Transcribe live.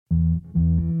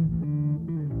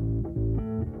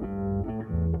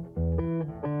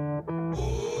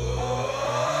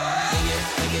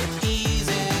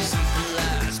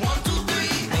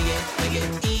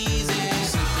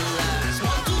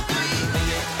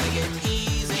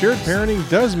shared parenting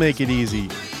does make it easy.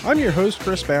 I'm your host,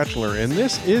 Chris Batchelor, and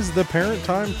this is the Parent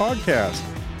Time Podcast.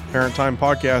 Parent Time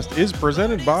Podcast is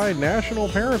presented by National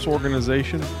Parents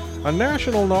Organization, a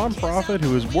national nonprofit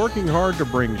who is working hard to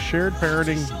bring shared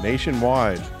parenting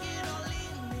nationwide.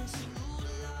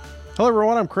 Hello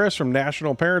everyone, I'm Chris from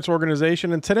National Parents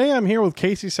Organization, and today I'm here with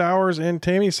Casey Sowers and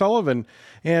Tammy Sullivan,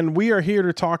 and we are here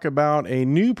to talk about a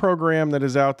new program that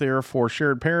is out there for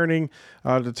shared parenting,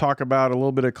 to talk about a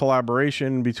little bit of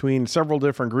collaboration between several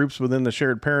different groups within the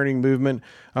shared parenting movement.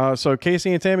 So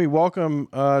Casey and Tammy, welcome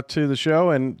to the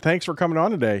show, and thanks for coming on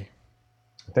today.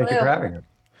 Thank you for having me.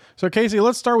 So Casey,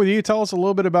 let's start with you. Tell us a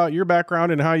little bit about your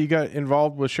background and how you got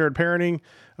involved with shared parenting,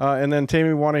 and then Tammy,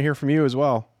 we want to hear from you as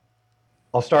well.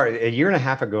 I'll start. A year and a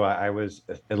half ago, I was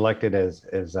elected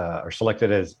or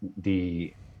selected as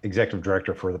the executive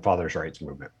director for the Father's Rights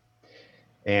Movement.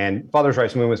 And Father's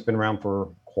Rights Movement has been around for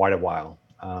quite a while.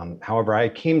 However, I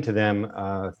came to them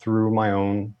through my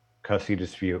own custody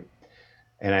dispute.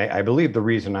 And I believe the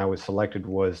reason I was selected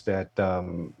was that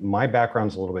my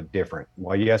background's a little bit different.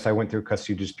 Well, yes, I went through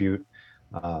custody dispute,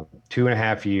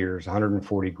 2.5 years,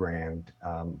 140 grand.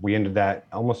 We ended that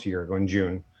almost a year ago in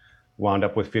June. Wound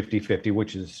up with 50-50,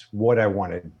 which is what I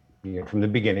wanted, from the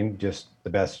beginning, just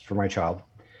the best for my child.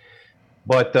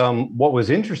 But what was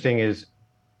interesting is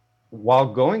while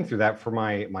going through that for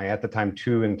my at the time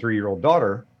 2 and 3-year-old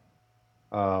daughter,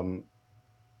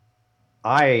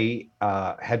 I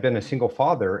had been a single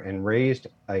father and raised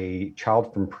a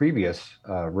child from previous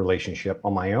relationship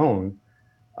on my own.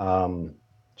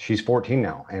 She's 14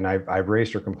 now, and I've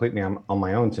raised her completely on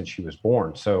my own since she was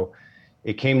born. So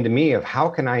it came to me of how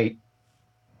can I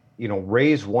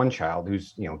raise one child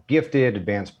who's, gifted,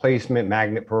 advanced placement,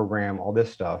 magnet program, all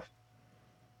this stuff,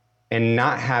 and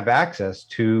not have access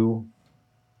to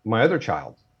my other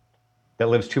child that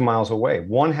lives 2 miles away,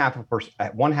 one half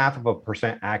of a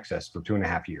percent access for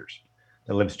 2.5 years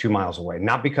that lives 2 miles away.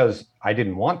 Not because I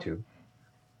didn't want to,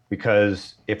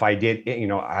 because if I did,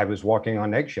 I was walking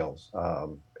on eggshells,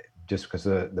 just because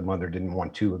the mother didn't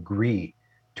want to agree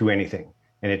to anything.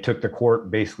 And it took the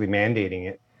court basically mandating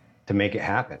it to make it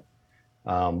happen.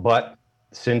 But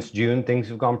since June, things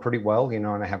have gone pretty well, and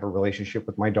I have a relationship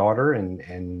with my daughter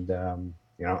and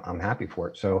I'm happy for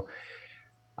it. So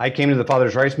I came to the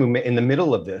Father's Rights Movement in the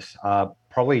middle of this,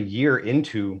 probably a year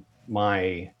into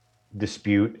my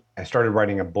dispute. I started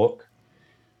writing a book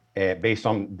based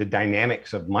on the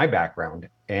dynamics of my background.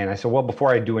 And I said, well,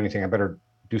 before I do anything, I better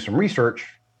do some research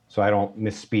so I don't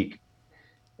misspeak.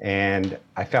 And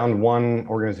I found one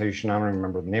organization, I don't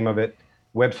remember the name of it.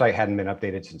 Website hadn't been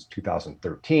updated since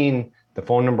 2013. The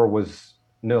phone number was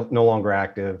no longer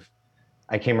active.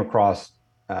 I came across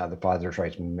the Father's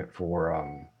Rights Movement for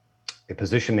a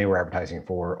position they were advertising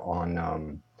for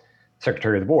on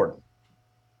Secretary of the Board.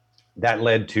 That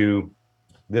led to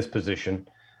this position,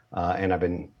 and I've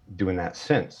been doing that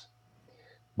since.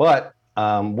 But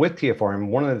with TFRM,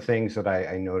 one of the things that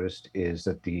I noticed is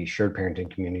that the shared parenting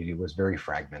community was very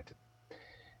fragmented.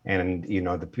 And,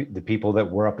 the people that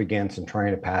we're up against and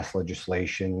trying to pass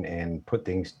legislation and put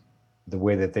things the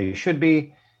way that they should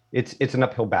be, it's an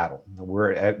uphill battle.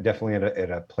 We're definitely at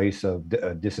a place of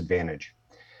disadvantage.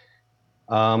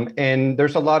 And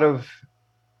there's a lot of,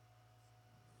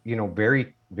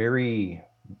 very, very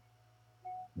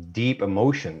deep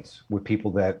emotions with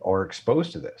people that are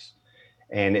exposed to this.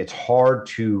 And it's hard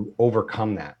to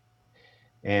overcome that.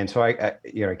 And so I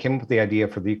came up with the idea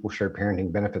for the Equal Shared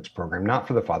Parenting Benefits Program, not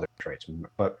for the Father's Rights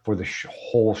Movement, but for the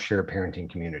whole shared parenting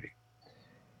community.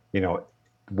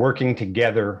 Working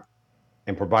together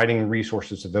and providing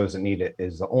resources to those that need it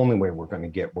is the only way we're going to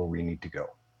get where we need to go.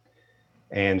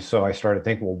 And so I started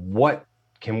thinking, well,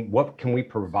 what can we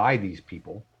provide these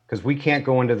people? Because we can't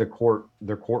go into their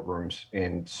courtrooms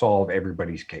and solve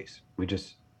everybody's case.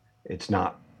 It's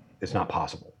not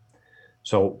possible.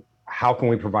 So how can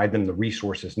we provide them the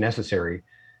resources necessary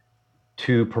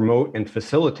to promote and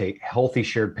facilitate healthy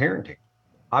shared parenting?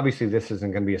 Obviously, this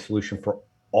isn't going to be a solution for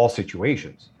all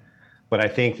situations, but I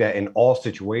think that in all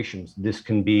situations, this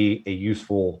can be a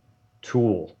useful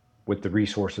tool with the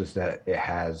resources that it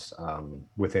has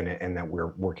within it and that we're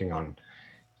working on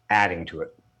adding to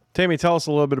it. Tammy, tell us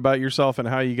a little bit about yourself and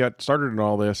how you got started in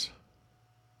all this.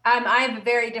 I have a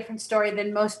very different story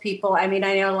than most people. I mean,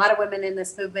 I know a lot of women in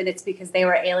this movement, it's because they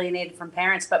were alienated from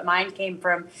parents, but mine came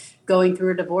from going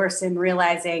through a divorce and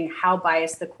realizing how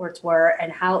biased the courts were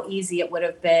and how easy it would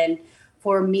have been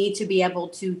for me to be able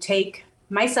to take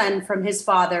my son from his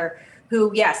father,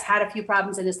 who, yes, had a few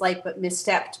problems in his life, but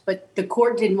misstepped. But the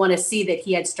court didn't want to see that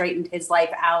he had straightened his life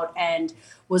out and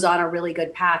was on a really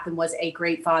good path and was a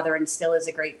great father and still is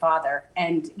a great father.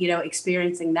 And,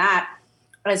 experiencing that,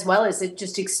 as well as it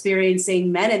just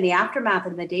experiencing men in the aftermath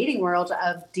in the dating world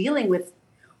of dealing with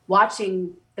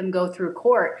watching them go through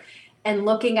court and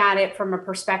looking at it from a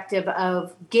perspective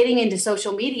of getting into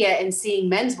social media and seeing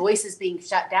men's voices being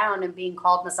shut down and being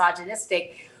called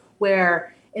misogynistic,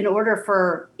 where in order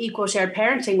for equal shared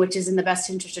parenting, which is in the best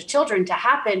interest of children, to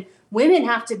happen, women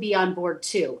have to be on board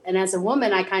too. And as a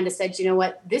woman, I kind of said, you know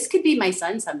what, this could be my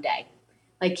son someday.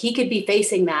 Like he could be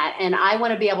facing that. And I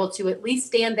want to be able to at least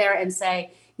stand there and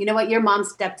say, you know what, your mom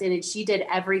stepped in and she did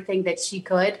everything that she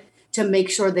could to make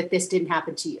sure that this didn't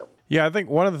happen to you. Yeah, I think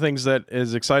one of the things that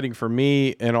is exciting for me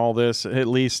in all this, at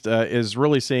least, is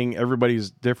really seeing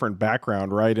everybody's different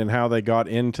background, right? And how they got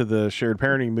into the shared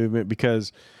parenting movement,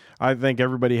 because I think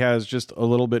everybody has just a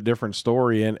little bit different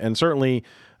story. And certainly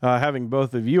having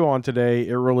both of you on today,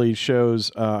 it really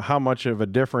shows how much of a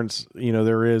difference,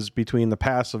 there is between the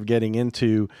paths of getting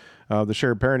into the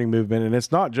shared parenting movement. And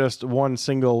it's not just one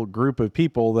single group of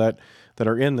people that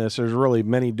are in this. There's really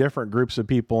many different groups of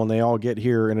people, and they all get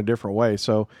here in a different way.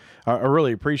 So I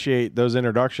really appreciate those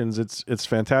introductions. It's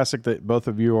fantastic that both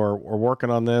of you are working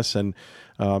on this, and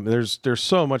there's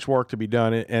so much work to be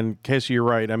done. And Casey, you're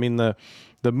right. I mean, the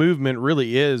movement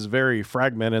really is very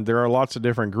fragmented. There are lots of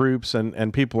different groups,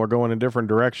 and people are going in different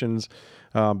directions.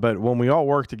 But when we all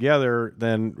work together,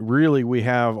 then really we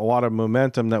have a lot of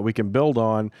momentum that we can build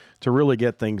on to really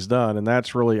get things done. And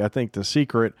that's really, I think, the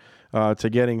secret to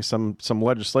getting some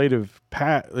legislation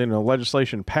passed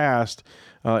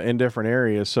in different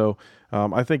areas. So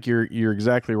I think you're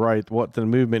exactly right. What the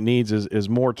movement needs is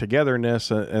more togetherness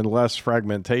and less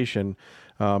fragmentation.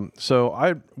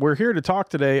 So we're here to talk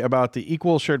today about the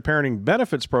Equal Shared Parenting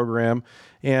Benefits Program.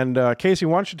 And Casey,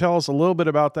 why don't you tell us a little bit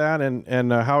about that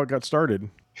and how it got started?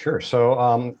 Sure.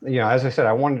 So, as I said,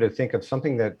 I wanted to think of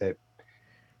something that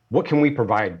what can we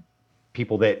provide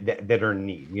people that are in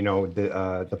need?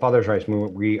 The Fathers' Rights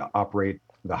Movement, we operate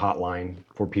the hotline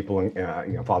for people,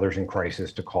 fathers in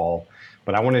crisis to call.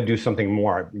 But I want to do something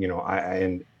more,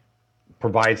 and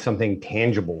provide something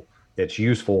tangible that's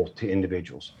useful to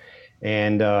individuals.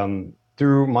 And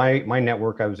through my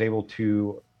network, I was able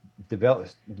to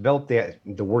develop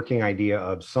the working idea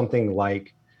of something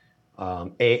like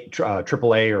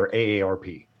AAA or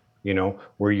AARP,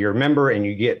 where you're a member and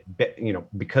you get,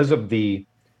 because of the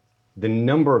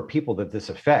number of people that this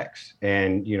affects.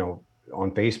 And,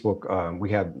 on Facebook, we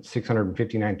have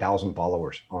 659,000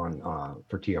 followers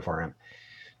for TFRM.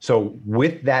 So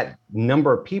with that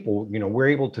number of people, we're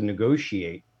able to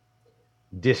negotiate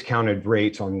discounted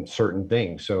rates on certain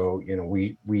things. So,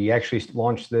 we actually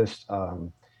launched this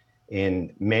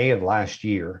in May of last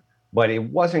year, but it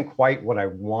wasn't quite what I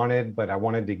wanted, but I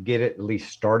wanted to get it at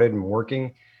least started and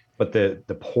working, but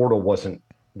the portal wasn't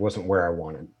where I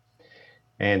wanted.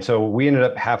 And so we ended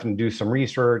up having to do some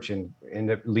research and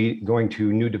ended up going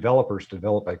to new developers to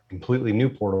develop a completely new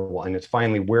portal. And it's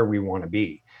finally where we want to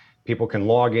be. People can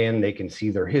log in, they can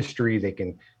see their history, they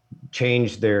can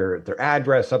change their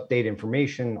address, update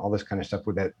information, all this kind of stuff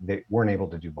that they weren't able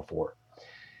to do before.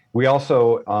 We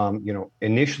also,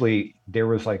 initially there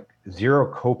was like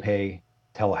zero copay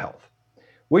telehealth,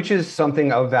 which is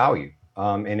something of value.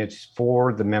 And it's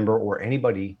for the member or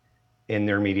anybody in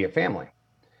their immediate family.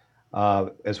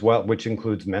 As well, which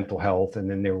includes mental health. And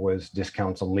then there was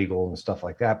discounts on legal and stuff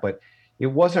like that. But it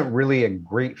wasn't really a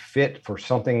great fit for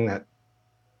something that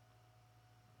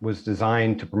was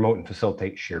designed to promote and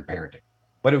facilitate shared parenting.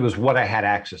 But it was what I had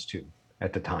access to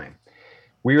at the time.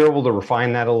 We were able to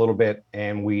refine that a little bit,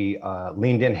 and we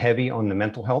leaned in heavy on the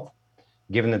mental health,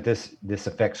 given that this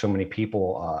affects so many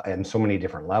people and so many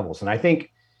different levels. And I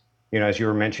think, as you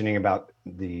were mentioning about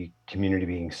the community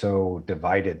being so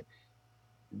divided,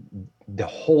 the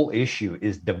whole issue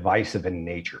is divisive in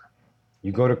nature.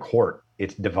 You go to court,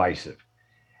 it's divisive,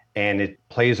 and it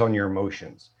plays on your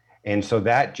emotions. And so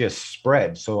that just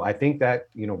spreads. So I think that,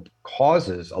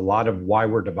 causes a lot of why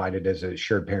we're divided as a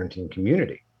shared parenting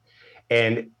community.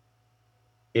 And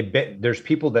there's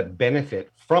people that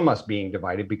benefit from us being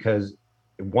divided, because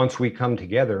once we come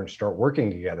together and start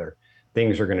working together,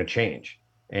 things are going to change.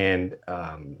 And,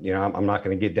 I'm not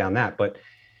going to get down that, but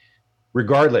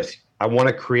regardless, I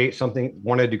wanted to create something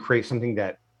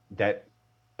that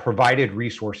provided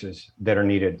resources that are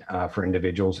needed for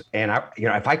individuals. And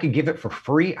if I could give it for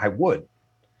free, I would.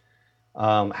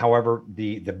 However,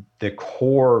 the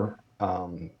core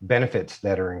benefits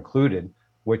that are included,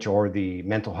 which are the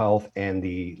mental health and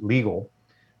the legal,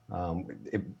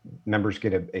 members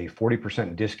get a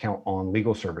 40% discount on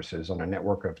legal services on a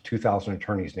network of 2,000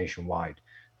 attorneys nationwide,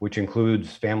 which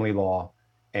includes family law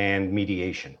and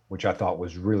mediation, which I thought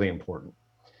was really important.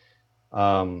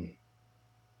 The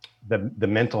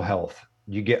mental health,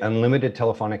 you get unlimited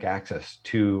telephonic access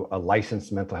to a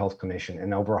licensed mental health clinician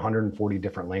in over 140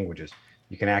 different languages.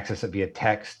 You can access it via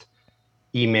text,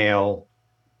 email,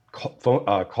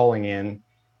 calling in,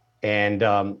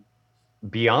 and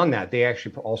beyond that, they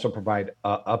actually also provide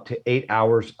up to 8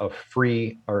 hours of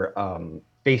free or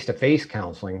face-to-face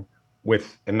counseling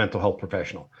with a mental health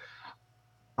professional.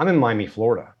 I'm in Miami,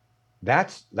 Florida.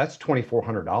 That's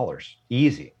 $2,400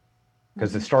 easy,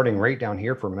 because the starting rate down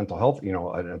here for mental health,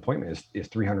 an appointment is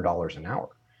 $300 an hour.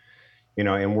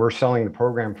 And we're selling the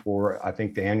program for, I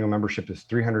think the annual membership is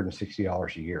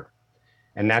 $360 a year.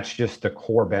 And that's just the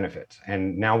core benefits.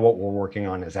 And now what we're working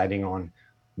on is adding on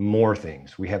more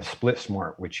things. We have Split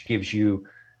Smart, which gives you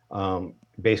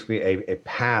basically a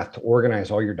path to organize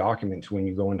all your documents when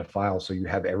you go into files, so you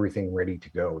have everything ready to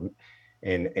go.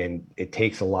 And it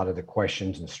takes a lot of the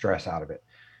questions and stress out of it.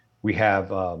 We have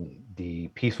the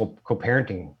Peaceful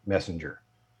Co-Parenting Messenger,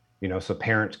 so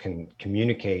parents can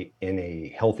communicate in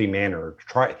a healthy manner,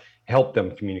 help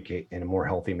them communicate in a more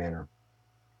healthy manner.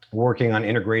 We're working on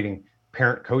integrating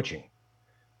parent coaching,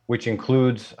 which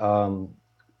includes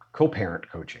co-parent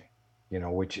coaching,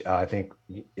 which I think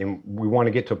we want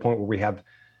to get to a point where we have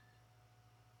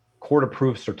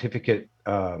court-approved certificates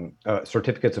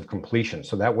of completion.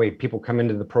 So that way people come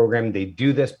into the program, they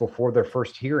do this before their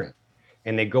first hearing,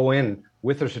 and they go in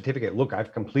with their certificate. Look,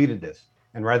 I've completed this.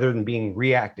 And rather than being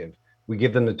reactive, we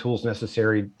give them the tools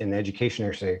necessary in the education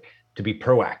area to be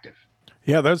proactive.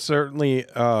 Yeah, that's certainly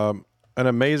an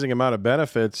amazing amount of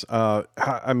benefits.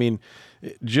 I mean,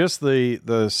 just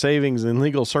the savings in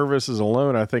legal services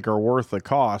alone, I think, are worth the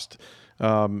cost.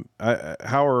 How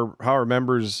are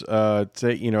members?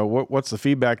 What's the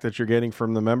feedback that you're getting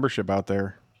from the membership out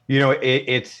there?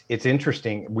 It's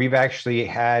interesting. We've actually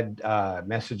had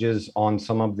messages on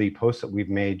some of the posts that we've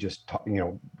made, just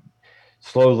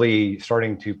slowly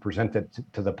starting to present it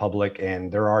to the public,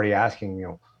 and they're already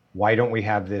asking, why don't we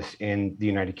have this in the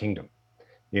United Kingdom?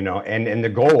 And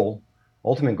the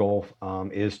ultimate goal,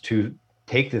 is to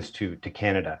take this to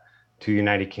Canada, to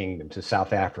United Kingdom, to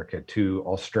South Africa, to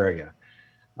Australia.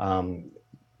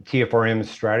 TFRM's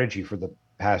strategy for the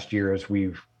past year, as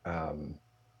we've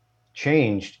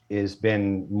changed, has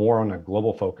been more on a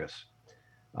global focus.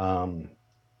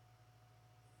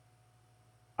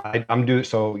 I'm doing,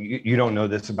 so you don't know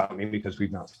this about me because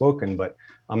we've not spoken, but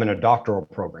I'm in a doctoral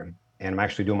program, and I'm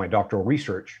actually doing my doctoral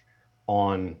research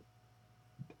on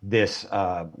this,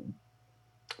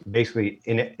 basically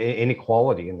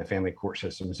inequality in the family court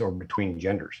systems or between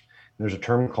genders. And there's a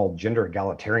term called gender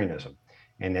egalitarianism,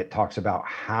 and it talks about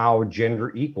how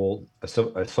gender equal a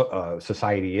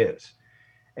society is.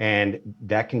 And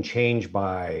that can change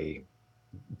by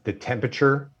the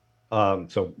temperature.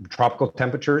 So tropical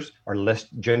temperatures are less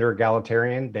gender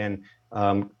egalitarian than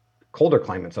colder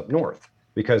climates up north,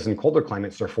 because in colder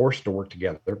climates, they're forced to work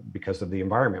together because of the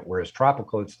environment, whereas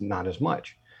tropical, it's not as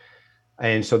much.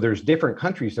 And so there's different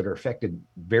countries that are affected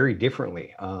very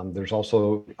differently. There's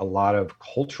also a lot of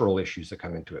cultural issues that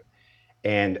come into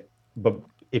it. But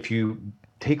if you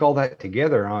take all that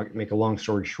together, and I'll make a long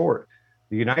story short,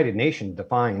 the United Nations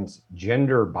defines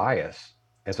gender bias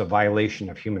as a violation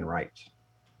of human rights.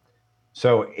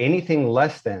 So anything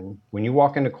less than, when you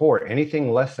walk into court,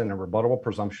 anything less than a rebuttable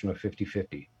presumption of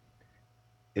 50-50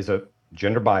 is a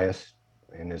gender bias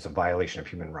and is a violation of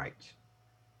human rights.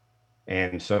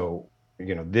 And so,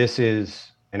 this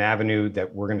is an avenue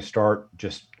that we're going to start.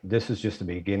 This is just the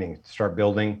beginning. Start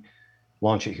building,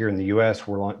 launch it here in the US.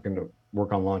 We're going to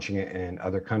work on launching it in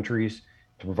other countries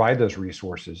to provide those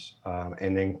resources,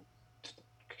 and then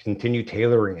continue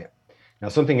tailoring it. Now,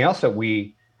 something else that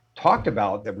we talked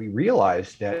about, that we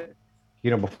realized that,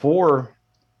 before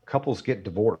couples get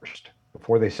divorced,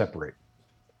 before they separate,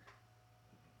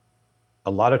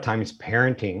 a lot of times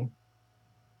parenting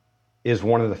is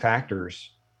one of the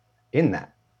factors in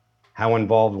that. How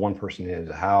involved one person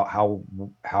is, how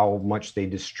much they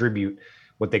distribute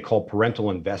what they call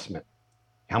parental investment,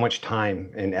 how much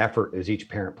time and effort is each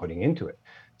parent putting into it.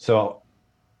 So,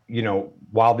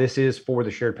 while this is for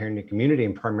the shared parenting community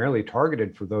and primarily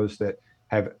targeted for those that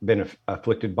have been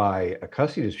afflicted by a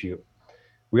custody dispute,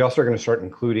 we also are going to start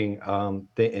including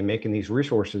and making these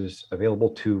resources available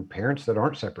to parents that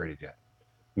aren't separated yet.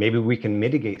 Maybe we can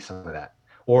mitigate some of that.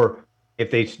 Or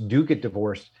if they do get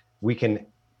divorced, we can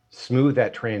smooth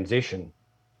that transition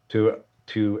to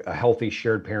a healthy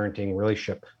shared parenting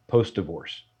relationship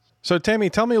post-divorce. So Tammy,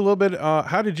 tell me a little bit,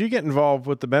 how did you get involved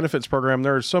with the benefits program?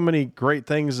 There are so many great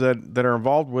things that are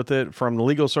involved with it, from the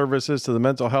legal services to the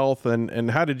mental health,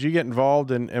 and how did you get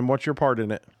involved, and what's your part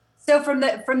in it? So from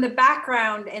the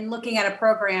background and looking at a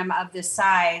program of this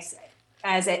size,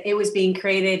 as it was being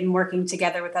created and working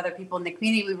together with other people in the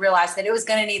community, we realized that it was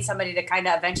going to need somebody to kind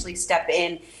of eventually step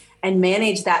in and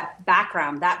manage that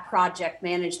background, that project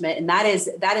management. And that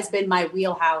has been my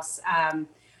wheelhouse.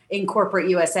 In corporate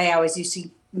USA, I was used to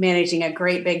managing a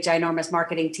great big ginormous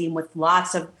marketing team with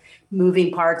lots of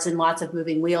moving parts and lots of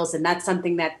moving wheels. And that's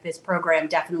something that this program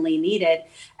definitely needed,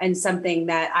 and something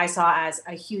that I saw as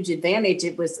a huge advantage.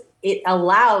 It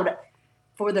allowed,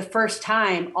 for the first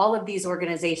time, all of these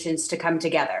organizations to come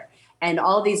together, and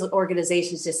all these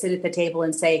organizations to sit at the table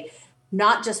and say,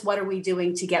 not just what are we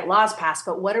doing to get laws passed,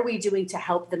 but what are we doing to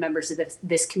help the members of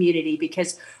this community?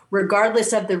 Because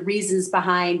regardless of the reasons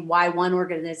behind why one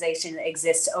organization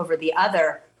exists over the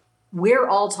other, we're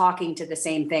all talking to the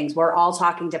same things. We're all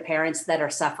talking to parents that are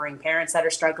suffering, parents that are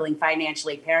struggling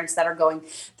financially, parents that are going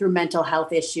through mental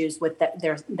health issues with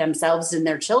themselves and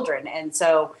their children. And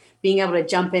so being able to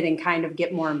jump in and kind of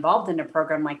get more involved in a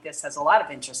program like this has a lot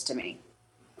of interest to me.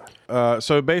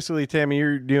 So basically, Tammy,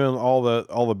 you're doing all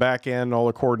the back end, all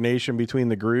the coordination between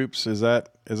the groups. Is that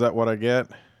what I get?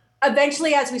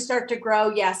 Eventually, as we start to grow,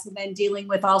 yes. And then dealing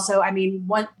with also,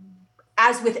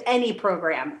 as with any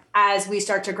program, as we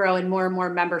start to grow and more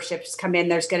memberships come in,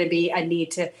 there's going to be a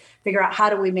need to figure out, how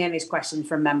do we manage questions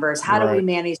from members? How do we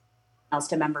manage emails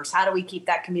to members? How do we keep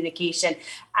that communication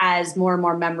as more and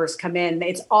more members come in?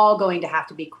 It's all going to have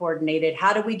to be coordinated.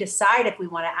 How do we decide if we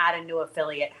want to add a new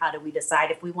affiliate? How do we decide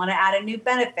if we want to add a new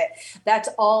benefit? That's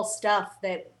all stuff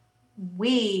that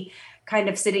we, kind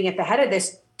of sitting at the head of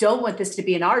this, don't want this to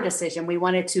be an our decision. We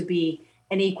want it to be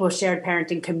an equal shared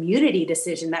parenting community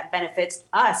decision that benefits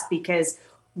us, because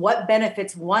what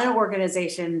benefits one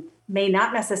organization may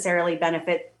not necessarily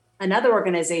benefit another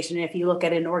organization. If you look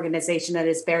at an organization that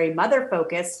is very mother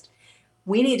focused,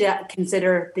 we need to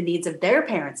consider the needs of their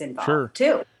parents involved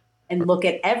too, and look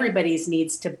at everybody's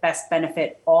needs to best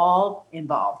benefit all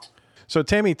involved. So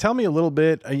Tammy, tell me a little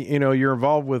bit, you're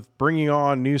involved with bringing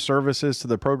on new services to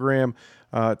the program.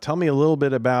 Tell me a little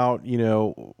bit about,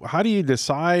 how do you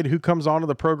decide who comes onto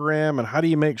the program, and how do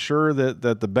you make sure that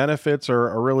the benefits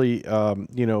are really,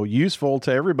 useful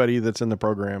to everybody that's in the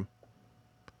program?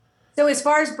 So as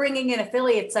far as bringing in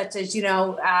affiliates such as,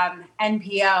 NPO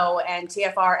and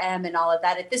TFRM and all of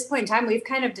that, at this point in time, we've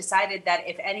kind of decided that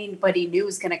if anybody new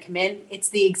is going to come in, it's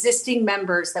the existing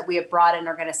members that we have brought in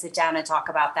are going to sit down and talk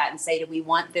about that and say, do we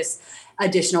want this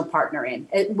additional partner in?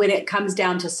 When it comes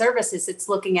down to services, it's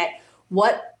looking at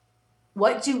what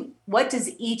does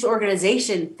each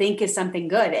organization think is something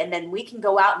good? And then we can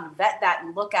go out and vet that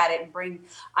and look at it and bring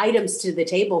items to the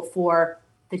table for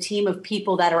the team of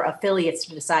people that are affiliates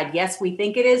to decide, yes, we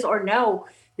think it is, or no,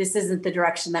 this isn't the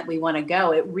direction that we want to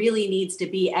go. It really needs to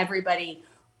be everybody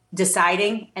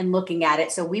deciding and looking at it.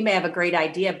 So we may have a great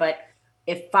idea, but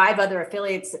if 5 other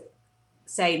affiliates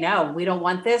say, no, we don't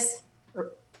want this,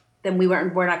 then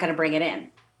we're not going to bring it in.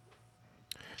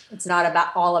 It's not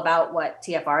all about what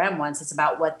TFRM wants. It's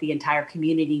about what the entire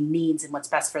community needs and what's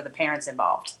best for the parents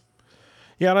involved.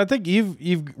 Yeah, and I think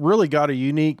you've really got a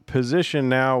unique position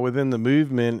now within the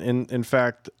movement. And in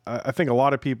fact, I think a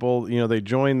lot of people, they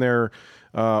join their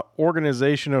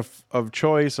organization of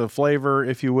choice, of flavor,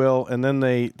 if you will, and then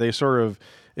they sort of,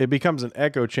 it becomes an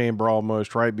echo chamber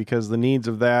almost, right? Because the needs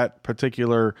of that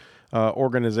particular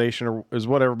organization is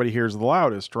what everybody hears the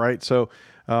loudest, right? So,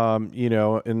 in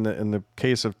the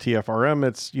case of TFRM,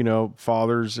 it's,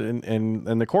 fathers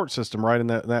and the court system, right? And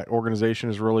that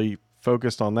organization is really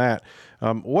focused on that.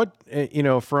 What,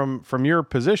 from your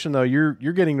position though, you're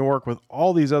getting to work with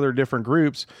all these other different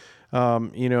groups,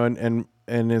 and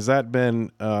has that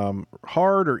been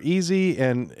hard or easy?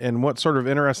 And what sort of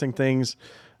interesting things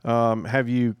have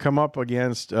you come up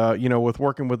against, with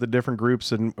working with the different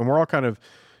groups? And we're all kind of,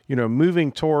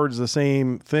 moving towards the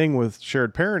same thing with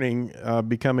shared parenting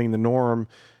becoming the norm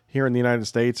here in the United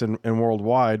States and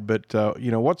worldwide. But,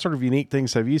 what sort of unique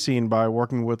things have you seen by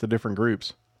working with the different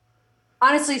groups?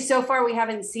 Honestly, so far we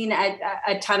haven't seen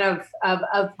a ton of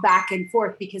back and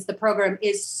forth, because the program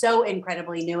is so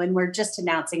incredibly new and we're just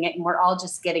announcing it and we're all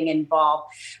just getting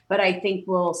involved. But I think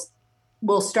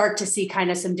we'll start to see kind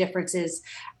of some differences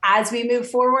as we move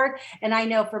forward. And I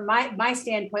know from my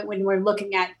standpoint, when we're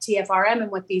looking at TFRM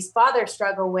and what these fathers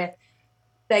struggle with,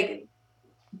 like,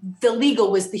 the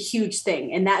legal was the huge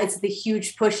thing, and that is the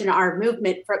huge push in our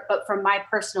movement. But from my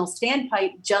personal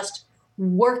standpoint, just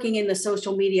working in the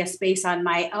social media space on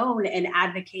my own and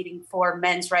advocating for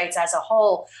men's rights as a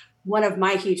whole, one of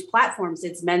my huge platforms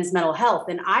is men's mental health.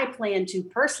 And I plan to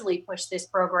personally push this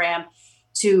program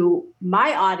to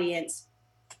my audience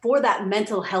for that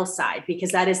mental health side,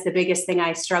 because that is the biggest thing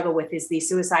I struggle with, is the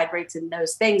suicide rates and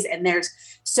those things. And there's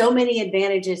so many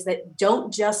advantages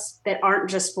that aren't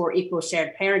just for equal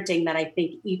shared parenting, that I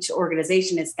think each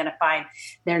organization is going to find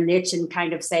their niche and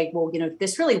kind of say, well,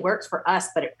 this really works for us,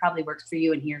 but it probably works for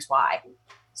you, and here's why.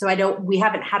 So we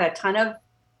haven't had a ton of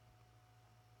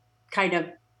kind of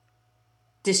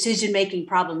decision-making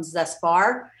problems thus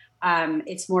far.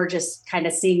 It's more just kind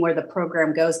of seeing where the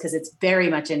program goes, because it's very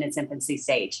much in its infancy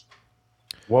stage.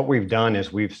 What we've done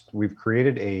is we've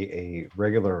created a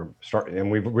regular start,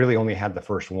 and we've really only had the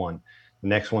first one. The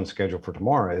next one scheduled for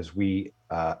tomorrow is we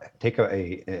take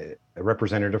a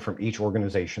representative from each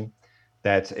organization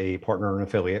that's a partner and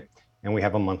affiliate, and we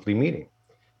have a monthly meeting.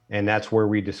 And that's where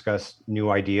we discuss new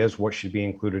ideas, what should be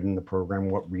included in the program,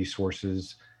 what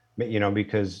resources,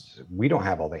 because we don't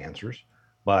have all the answers,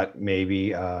 but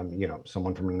maybe,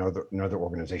 someone from another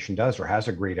organization does or has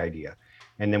a great idea.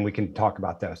 And then we can talk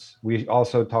about this. We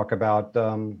also talk about,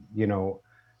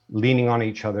 leaning on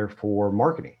each other for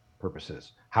marketing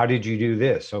purposes. How did you do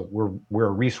this? So we're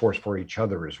a resource for each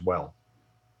other as well.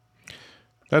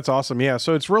 That's awesome. Yeah.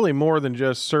 So it's really more than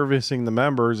just servicing the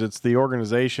members. It's the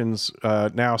organizations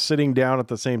now sitting down at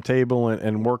the same table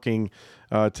and working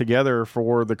together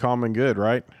for the common good,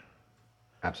 right?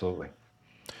 Absolutely.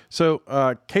 So,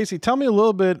 Casey, tell me a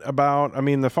little bit about,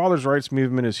 the father's rights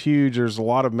movement is huge. There's a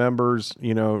lot of members,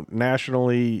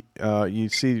 nationally. You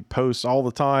see posts all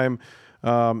the time,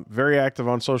 very active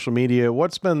on social media.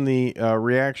 What's been the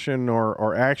reaction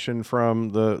or action from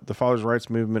the father's rights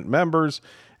movement members?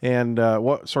 And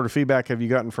what sort of feedback have you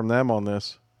gotten from them on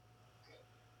this?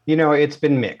 It's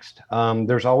been mixed.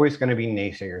 There's always going to be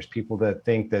naysayers, people that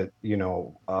think that,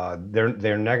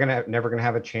 they're never going to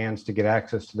have a chance to get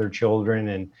access to their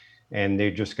children, and they're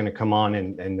just going to come on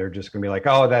and they're just going to be like,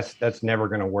 oh, that's never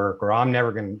going to work, or I'm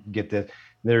never going to get this.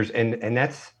 And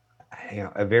that's,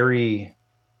 a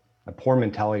poor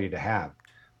mentality to have.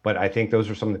 But I think those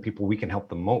are some of the people we can help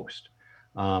the most.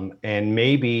 And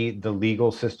maybe the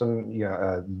legal system,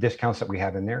 discounts that we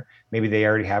have in there, maybe they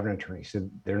already have an attorney, so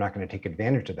they're not going to take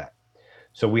advantage of that.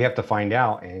 So we have to find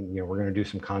out, and we're going to do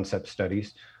some concept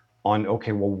studies on,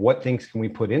 okay, well, what things can we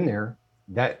put in there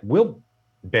that will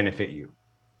benefit you,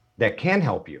 that can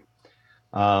help you,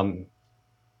 and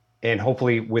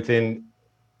hopefully within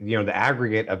the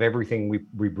aggregate of everything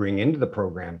we bring into the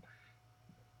program,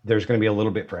 there's going to be a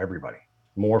little bit for everybody,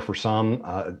 more for some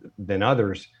than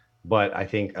others. But I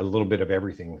think a little bit of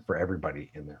everything for everybody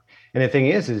in there. And the thing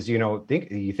is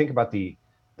you think about the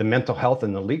mental health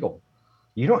and the legal.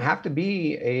 You don't have to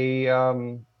be a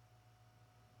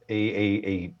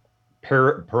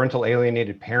parental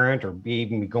alienated parent or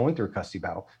even be going through a custody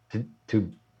battle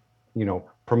to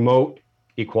promote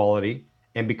equality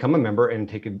and become a member and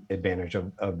take advantage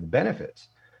of the benefits.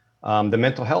 The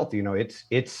mental health,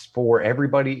 it's for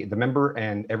everybody, the member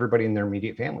and everybody in their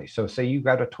immediate family. So say you've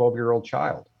got a 12-year-old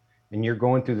child and you're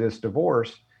going through this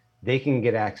divorce, they can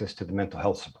get access to the mental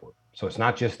health support. So it's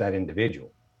not just that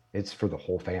individual, it's for the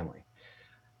whole family.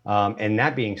 And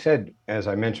that being said, as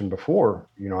I mentioned before,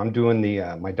 I'm doing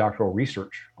my doctoral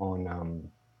research on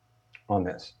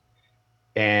this.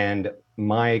 And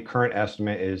my current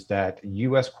estimate is that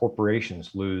US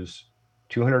corporations lose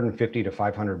 $250 to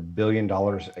 $500 billion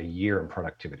a year in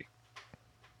productivity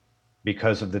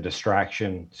because of the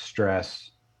distraction,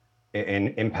 stress,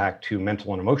 and impact to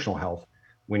mental and emotional health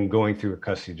when going through a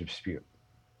custody dispute.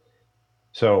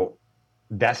 So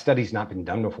that study's not been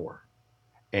done before.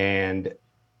 And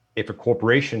if a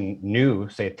corporation knew,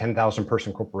 say a 10,000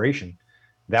 person corporation,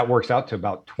 that works out to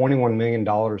about $21 million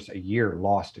a year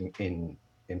lost in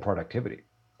productivity.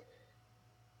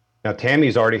 Now,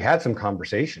 Tammy's already had some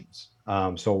conversations.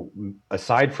 So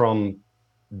aside from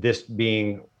this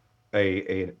being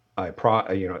an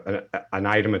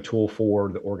item, a tool for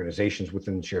the organizations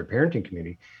within the shared parenting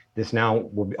community, this now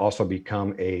will also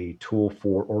become a tool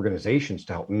for organizations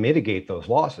to help mitigate those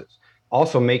losses.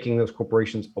 Also making those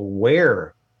corporations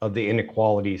aware of the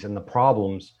inequalities and the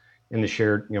problems in the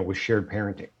shared, with shared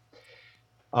parenting.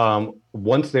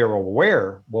 Once they're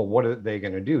aware, well, what are they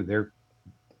going to do?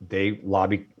 They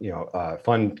lobby,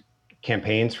 fund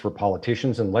campaigns for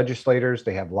politicians and legislators.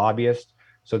 They have lobbyists.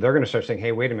 So they're going to start saying,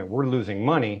 hey, wait a minute, we're losing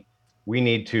money. We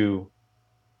need to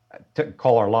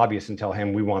call our lobbyist and tell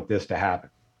him we want this to happen.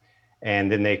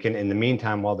 And then they can, in the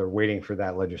meantime, while they're waiting for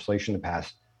that legislation to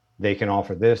pass, they can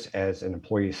offer this as an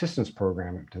employee assistance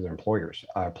program to their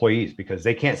employees, because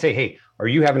they can't say, hey, are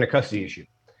you having a custody issue?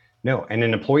 No. And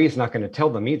an employee is not going to tell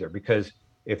them either, because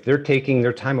if they're taking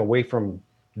their time away from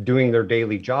doing their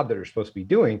daily job that they're supposed to be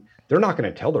doing, they're not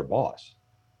going to tell their boss.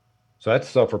 So that's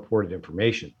self-reported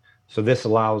information. So this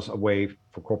allows a way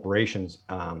for corporations,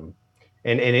 and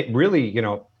it really,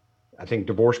 I think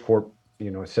Divorce Corp,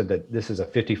 said that this is a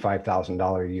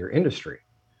 $55,000 a year industry.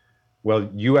 Well,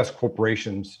 U.S.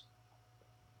 corporations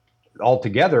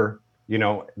altogether,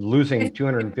 losing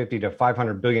 250 to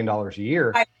 $500 billion a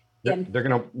year, they're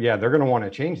gonna want to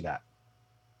change that.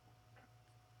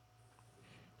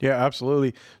 Yeah,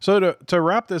 absolutely. So to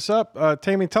wrap this up,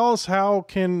 Tammy, tell us how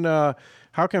can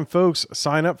folks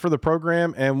sign up for the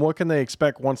program, and what can they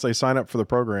expect once they sign up for the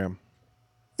program?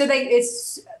 So they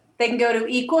can go to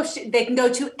they can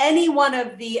go to any one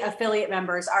of the affiliate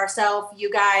members, ourselves,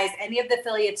 you guys, any of the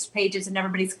affiliates pages, and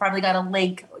everybody's probably got a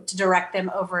link to direct them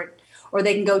over it. Or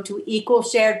they can go to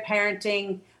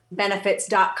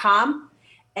equalsharedparentingbenefits.com,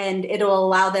 and it'll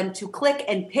allow them to click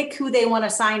and pick who they want to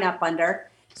sign up under,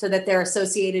 so that they're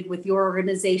associated with your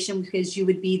organization, because you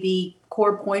would be the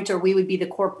core point, or we would be the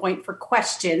core point for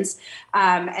questions.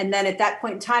 And then at that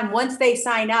point in time, once they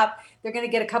sign up, they're going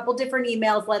to get a couple different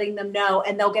emails letting them know,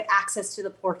 and they'll get access to the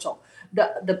portal,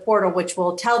 which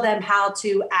will tell them how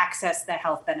to access the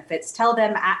health benefits, tell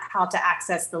them how to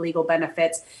access the legal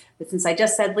benefits. But since I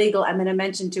just said legal, I'm going to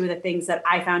mention two of the things that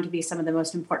I found to be some of the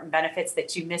most important benefits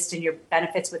that you missed in your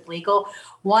benefits with legal.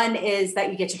 One is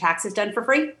that you get your taxes done for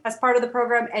free as part of the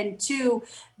program. And two,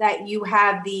 that you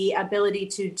have the ability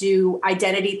to do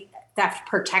identity theft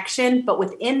protection. But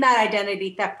within that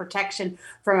identity theft protection,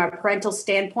 from a parental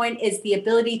standpoint, is the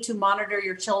ability to monitor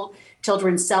your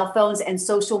children's cell phones and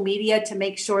social media to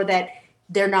make sure that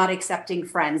they're not accepting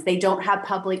friends. They don't have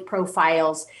public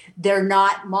profiles. They're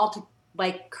not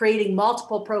creating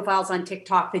multiple profiles on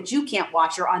TikTok that you can't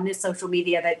watch, or on this social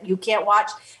media that you can't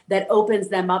watch, that opens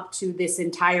them up to this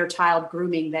entire child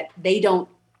grooming that they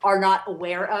are not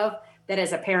aware of, that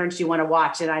as a parent you want to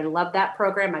watch. And I love that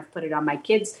program. I've put it on my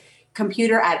kid's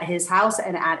computer at his house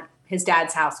and at his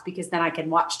dad's house, because then I can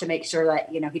watch to make sure that,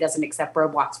 he doesn't accept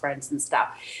Roblox friends and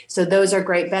stuff. So those are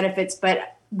great benefits.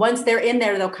 But once they're in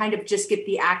there, they'll kind of just get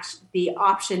the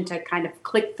option to kind of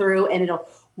click through, and it'll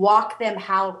walk them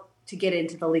how to get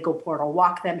into the legal portal,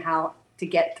 walk them how to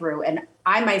get through. And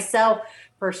I myself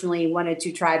personally wanted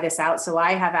to try this out. So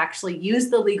I have actually used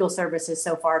the legal services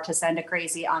so far to send a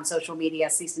crazy on social media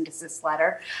cease and desist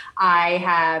letter. I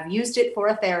have used it for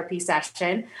a therapy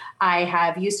session. I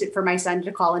have used it for my son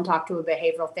to call and talk to a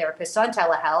behavioral therapist on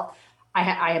telehealth.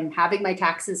 I am having my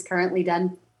taxes currently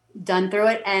done through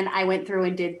it. And I went through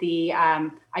and did the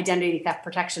identity theft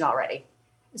protection already.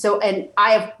 So, and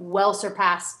I have well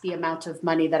surpassed the amount of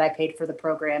money that I paid for the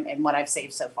program and what I've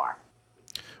saved so far.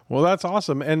 Well, that's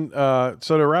awesome. And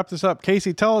so to wrap this up,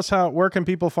 Casey, tell us where can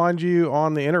people find you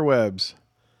on the interwebs?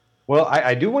 Well,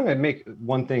 I do want to make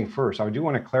one thing first. I do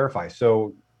want to clarify.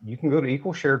 So you can go to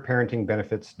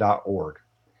equalsharedparentingbenefits.org.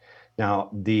 Now,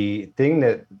 the thing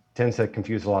that tends to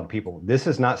confuse a lot of people, this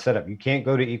is not set up. You can't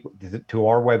go to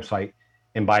our website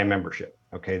and buy a membership.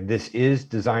 Okay, this is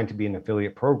designed to be an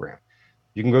affiliate program.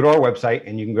 You can go to our website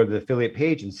and you can go to the affiliate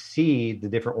page and see the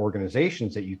different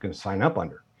organizations that you can sign up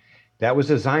under. That was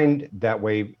designed that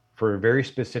way for a very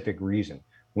specific reason.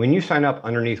 When you sign up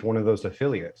underneath one of those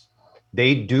affiliates,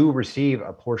 they do receive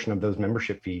a portion of those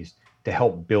membership fees to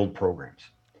help build programs.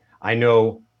 I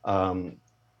know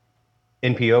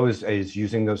NPO is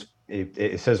using those.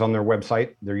 It says on their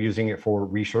website, they're using it for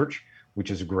research,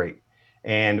 which is great.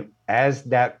 And as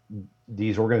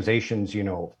these organizations,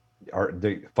 are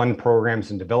the fund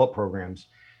programs and develop programs,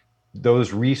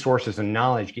 those resources and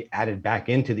knowledge get added back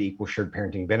into the Equal Shared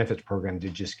Parenting Benefits program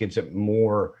that just gives it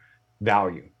more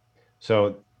value.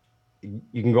 So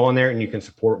you can go on there and you can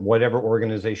support whatever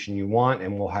organization you want,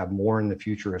 and we'll have more in the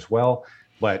future as well.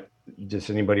 But just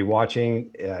anybody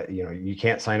watching, you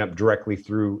can't sign up directly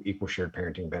through Equal Shared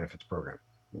Parenting Benefits program.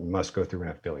 You must go through an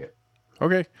affiliate.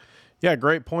 Okay. Yeah,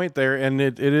 great point there. And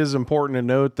it is important to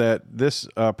note that this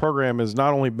program is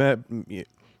not only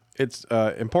it's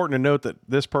important to note that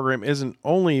this program isn't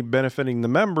only benefiting the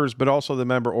members, but also the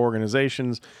member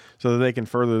organizations, so that they can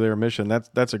further their mission.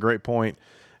 That's a great point.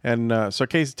 And so,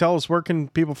 Casey, tell us, where can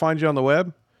people find you on the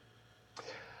web?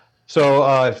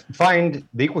 So find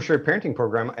the Equal Shared Parenting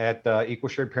program at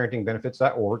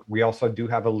equalsharedparentingbenefits.org. We also do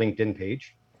have a LinkedIn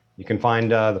page. You can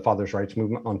find the Father's Rights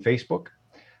Movement on Facebook,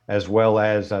 as well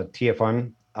as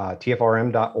tfrm.org.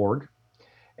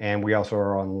 And we also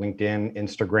are on LinkedIn,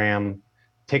 Instagram,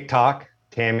 TikTok.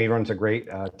 Tammy runs a great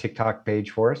TikTok page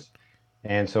for us.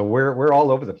 And so we're all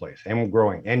over the place, and we're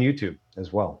growing, and YouTube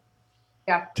as well.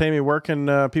 Yeah. Tammy, where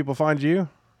can people find you?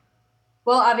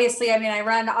 Well, obviously, I mean, I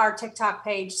run our TikTok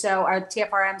page, so our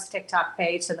TFRM's TikTok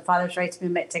page, so the Father's Rights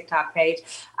Movement TikTok page.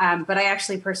 But I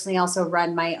actually personally also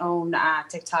run my own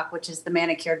TikTok, which is the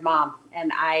Manicured Mom.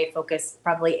 And I focus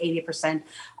probably 80%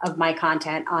 of my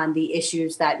content on the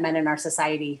issues that men in our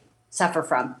society suffer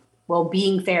from. Well,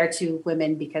 being fair to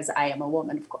women, because I am a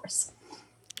woman, of course.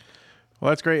 Well,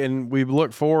 that's great. And we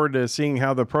look forward to seeing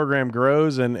how the program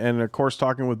grows and of course,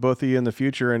 talking with both of you in the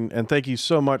future. And thank you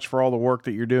so much for all the work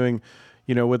that you're doing,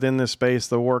 within this space.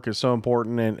 The work is so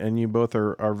important and you both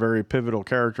are very pivotal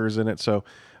characters in it. So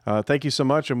thank you so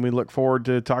much. And we look forward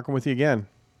to talking with you again.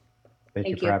 Thank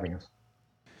you for having us.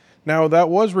 Now, that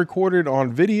was recorded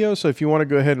on video. So if you want to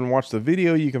go ahead and watch the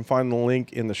video, you can find the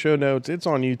link in the show notes. It's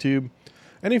on YouTube.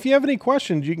 And if you have any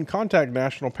questions, you can contact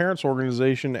National Parents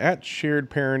Organization at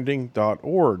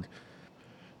sharedparenting.org.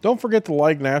 Don't forget to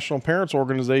like National Parents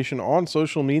Organization on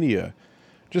social media.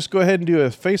 Just go ahead and do a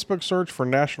Facebook search for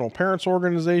National Parents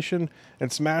Organization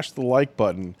and smash the like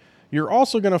button. You're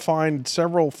also going to find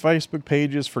several Facebook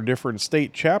pages for different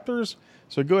state chapters,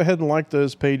 so go ahead and like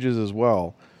those pages as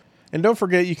well. And don't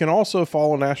forget, you can also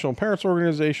follow National Parents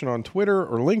Organization on Twitter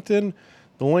or LinkedIn.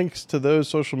 The links to those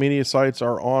social media sites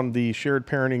are on the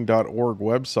sharedparenting.org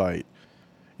website.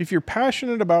 If you're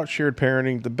passionate about shared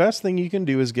parenting, the best thing you can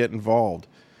do is get involved.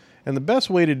 And the best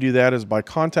way to do that is by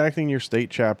contacting your state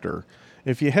chapter.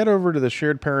 If you head over to the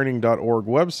sharedparenting.org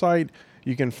website,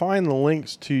 you can find the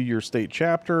links to your state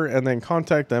chapter and then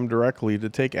contact them directly to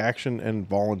take action and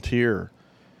volunteer.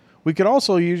 We could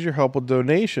also use your help with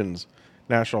donations.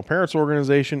 National Parents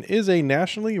Organization is a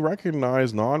nationally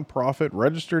recognized nonprofit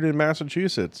registered in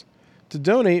Massachusetts. To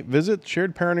donate, visit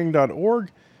sharedparenting.org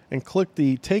and click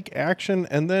the Take Action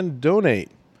and then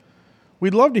Donate.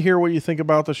 We'd love to hear what you think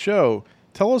about the show.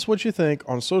 Tell us what you think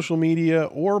on social media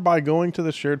or by going to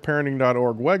the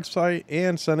sharedparenting.org website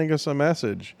and sending us a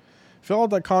message. Fill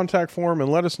out that contact form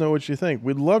and let us know what you think.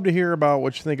 We'd love to hear about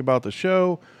what you think about the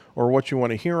show or what you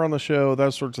want to hear on the show,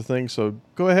 that sorts of things. So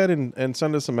go ahead and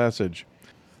send us a message.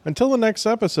 Until the next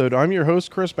episode, I'm your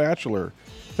host, Chris Batchelor.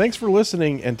 Thanks for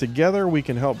listening, and together we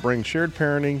can help bring shared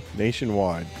parenting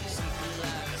nationwide.